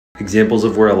Examples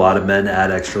of where a lot of men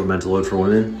add extra mental load for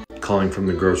women. Calling from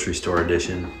the grocery store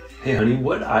edition. Hey honey,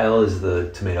 what aisle is the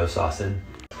tomato sauce in?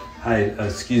 Hi,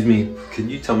 excuse me, could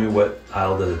you tell me what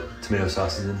aisle the tomato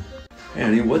sauce is in? Hey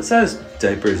honey, what size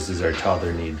diapers does our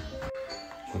toddler need?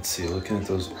 Let's see, looking at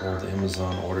those old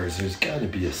Amazon orders, there's gotta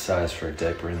be a size for a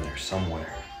diaper in there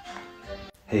somewhere.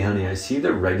 Hey honey, I see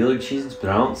the regular Cheez-Its,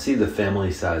 but I don't see the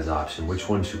family size option. Which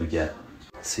one should we get?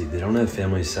 Let's see, they don't have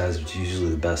family size, which is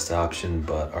usually the best option,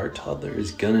 but our toddler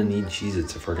is gonna need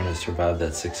Cheez-Its if we're gonna survive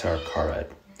that 6-hour car ride.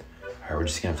 All right, we're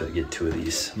just gonna have to get 2 of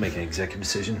these. Make an executive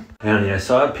decision. Hey honey, I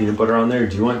saw peanut butter on there.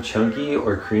 Do you want chunky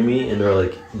or creamy? And or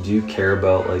like, do you care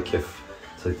about like if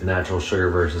it's like the natural sugar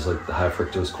versus like the high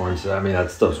fructose corn syrup? I mean, that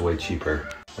stuff's way cheaper.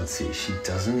 Let's see, she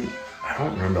doesn't, I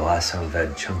don't remember the last time we've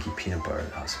had chunky peanut butter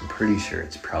though, so I'm pretty sure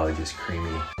it's probably just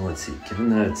creamy. Let's see, given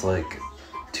that it's like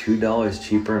 $2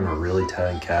 cheaper and we're really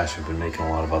tight on cash, we've been making a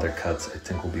lot of other cuts, I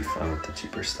think we'll be fine with the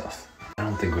cheaper stuff. I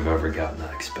don't think we've ever gotten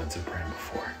that expensive brand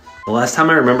before. The last time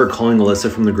I remember calling Alyssa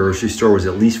from the grocery store was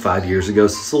at least 5 years ago,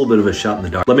 so it's a little bit of a shot in the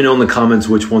dark. Let me know in the comments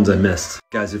which ones I missed.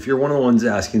 Guys, if you're one of the ones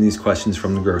asking these questions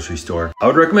from the grocery store, I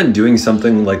would recommend doing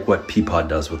something like what Peapod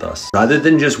does with us. Rather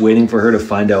than just waiting for her to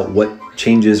find out what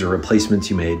changes or replacements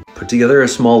you made, put together a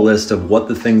small list of what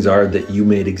the things are that you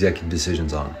made executive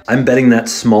decisions on. I'm betting that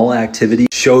small activity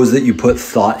shows that you put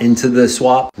thought into the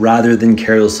swap rather than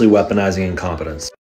carelessly weaponizing incompetence.